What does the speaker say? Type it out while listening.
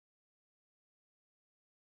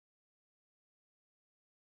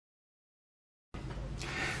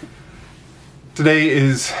Today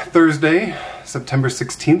is Thursday, September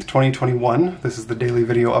 16th, 2021. This is the daily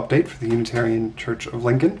video update for the Unitarian Church of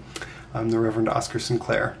Lincoln. I'm the Reverend Oscar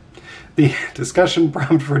Sinclair. The discussion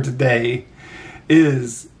prompt for today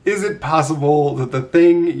is it possible that the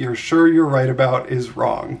thing you're sure you're right about is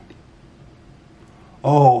wrong?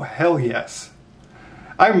 Oh, hell yes.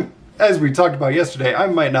 As we talked about yesterday, I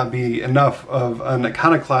might not be enough of an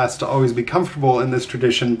iconoclast to always be comfortable in this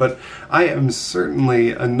tradition, but I am certainly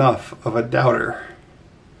enough of a doubter.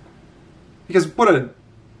 Because what a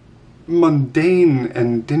mundane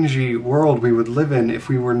and dingy world we would live in if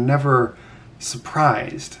we were never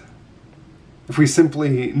surprised. If we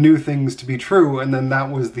simply knew things to be true and then that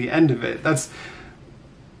was the end of it. That's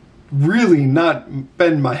really not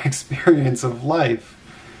been my experience of life.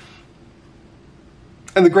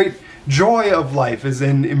 And the great joy of life is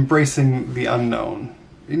in embracing the unknown.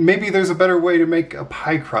 Maybe there's a better way to make a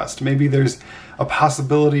pie crust. Maybe there's a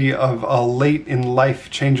possibility of a late in life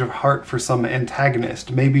change of heart for some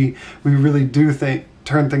antagonist. Maybe we really do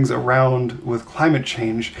turn things around with climate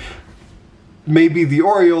change. Maybe the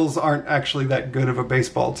Orioles aren't actually that good of a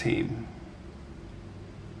baseball team.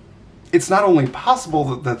 It's not only possible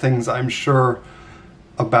that the things I'm sure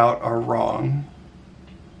about are wrong,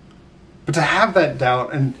 but to have that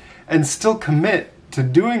doubt and still commit to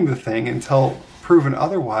doing the thing until proven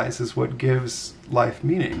otherwise is what gives life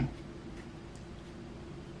meaning.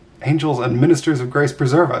 Angels and ministers of grace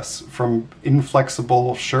preserve us from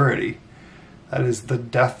inflexible surety. That is the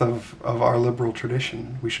death of our liberal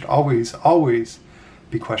tradition. We should always, always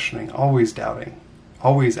be questioning, always doubting,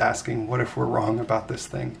 always asking, what if we're wrong about this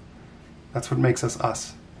thing? That's what makes us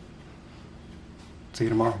us. See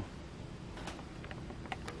you tomorrow.